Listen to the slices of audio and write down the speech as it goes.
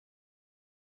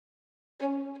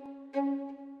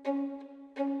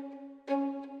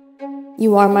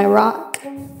You are my rock,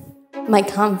 my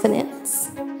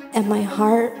confidence, and my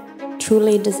heart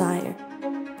truly desire.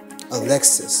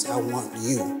 Alexis, I want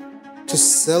you to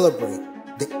celebrate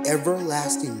the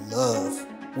everlasting love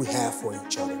we have for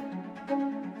each other.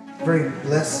 Very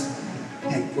blessed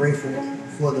and grateful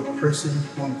for the person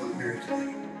who I'm going to marry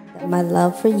today. My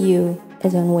love for you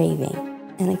is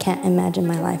unwavering, and I can't imagine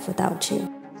my life without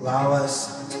you. Allow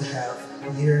us to have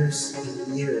years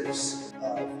and years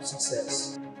of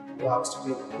success. Allow us to be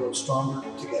able to grow stronger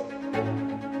together.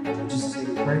 In Jesus' name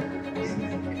we pray.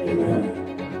 Amen. Amen.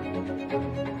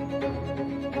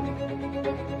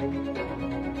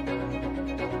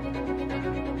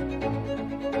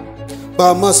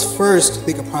 But I must first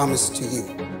make a promise to you.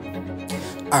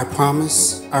 I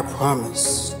promise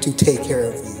to take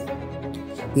care of you.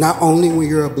 Not only when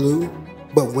you're blue,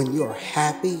 but when you are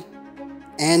happy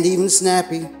and even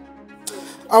snappy.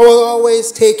 I will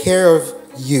always take care of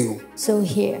you. So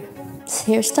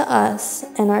here's to us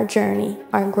and our journey,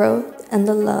 our growth, and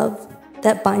the love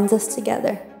that binds us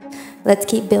together. Let's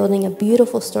keep building a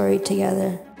beautiful story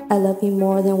together. I love you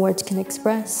more than words can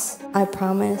express. I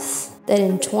promise that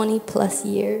in 20+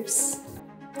 years,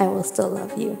 I will still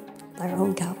love you.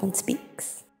 Lirone Calvin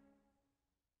speaks.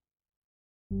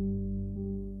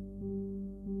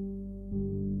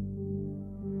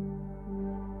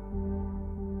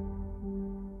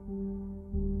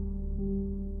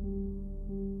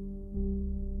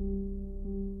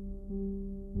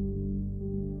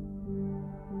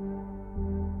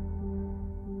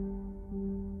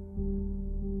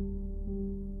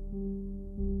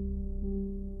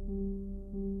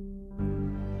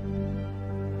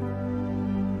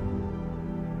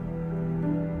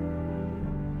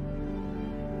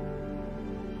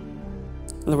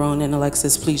 Lirone and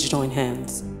Alexis, please join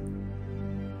hands.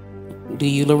 Do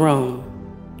you, Lirone,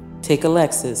 take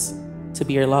Alexis to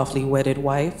be your lawfully wedded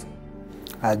wife?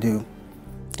 I do.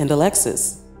 And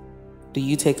Alexis, do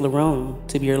you take Lirone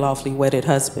to be your lawfully wedded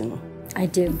husband? I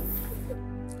do.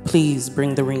 Please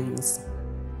bring the rings.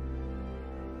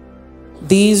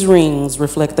 These rings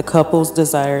reflect the couple's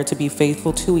desire to be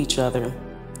faithful to each other.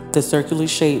 The circular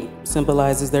shape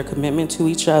symbolizes their commitment to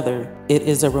each other. It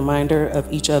is a reminder of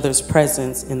each other's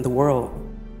presence in the world.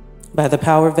 By the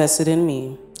power vested in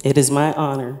me, it is my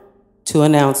honor to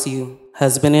announce you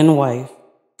husband and wife.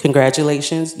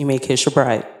 Congratulations, you may kiss your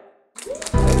bride.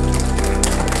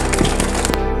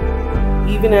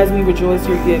 Even as we rejoice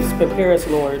your gifts, prepare us,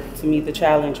 Lord, to meet the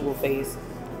challenge we'll face.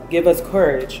 Give us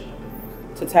courage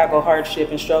to tackle hardship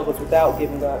and struggles without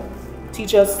giving up.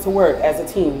 Teach us to work as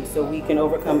a team so we can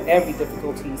overcome every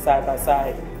difficulty side by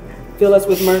side. Fill us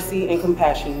with mercy and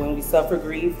compassion when we suffer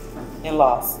grief and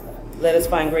loss. Let us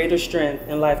find greater strength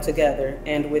in life together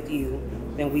and with you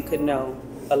than we could know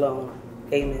alone.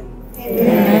 Amen.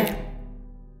 Amen.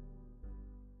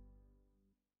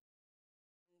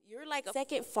 You're like a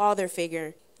second father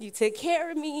figure. You took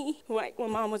care of me like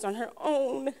when mom was on her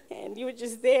own, and you were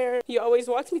just there. You always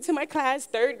walked me to my class,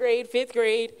 3rd grade, 5th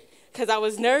grade. Because I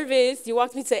was nervous. You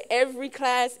walked me to every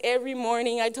class, every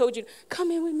morning. I told you,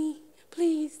 come in with me,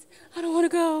 please. I don't want to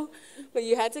go. But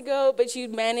you had to go, but you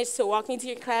managed to walk me to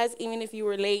your class. Even if you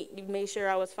were late, you made sure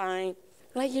I was fine.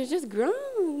 Like, you're just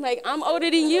grown. Like, I'm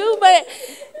older than you, but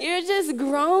you're just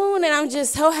grown. And I'm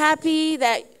just so happy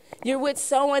that you're with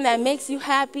someone that makes you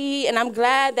happy. And I'm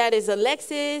glad that is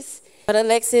Alexis. But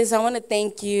Alexis, I want to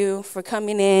thank you for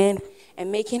coming in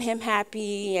and making him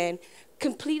happy and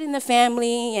completing the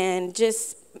family and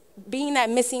just being that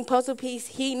missing puzzle piece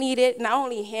he needed, not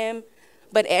only him,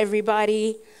 but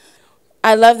everybody.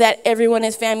 I love that everyone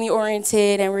is family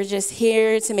oriented and we're just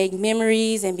here to make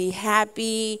memories and be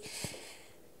happy.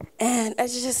 And I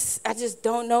just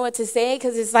don't know what to say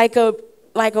because it's like a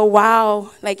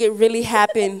wow, like it really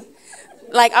happened.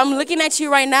 Like I'm looking at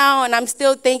you right now and I'm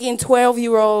still thinking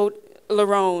 12-year-old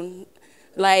Lirone.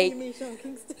 Like, you mean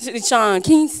Sean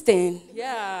Kingston.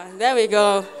 Yeah, there we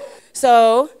go.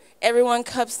 So, everyone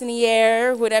cups in the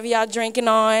air, whatever y'all drinking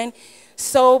on.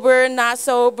 Sober, not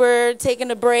sober,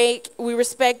 taking a break. We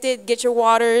respect it. Get your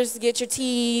waters, get your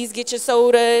teas, get your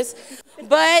sodas.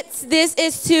 But this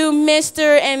is to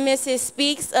Mr. and Mrs.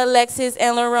 Speaks, Alexis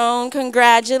and Lirone.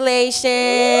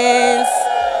 Congratulations.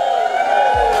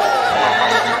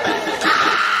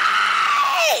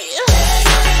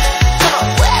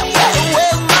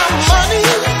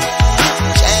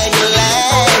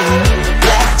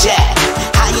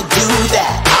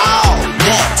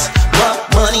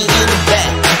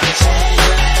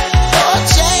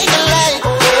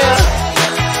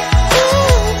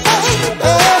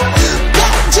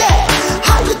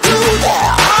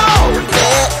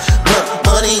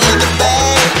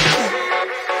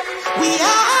 We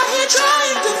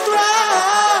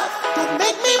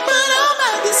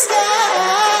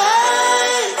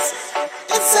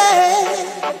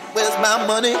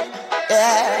There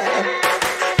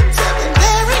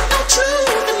ain't no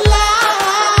truth in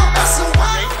life. So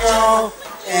thank y'all,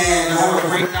 and have a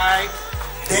great night.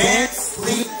 Dance,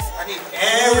 please. I need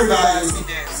everybody to be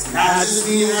dancing, not just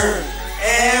me and her.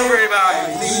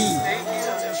 Everybody, please. Thank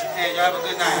you. And y'all have a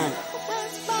good night.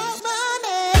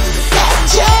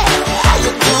 How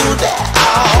you do that?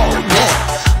 Oh, man.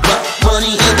 Put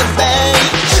money in the bank.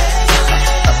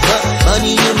 Put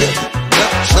money in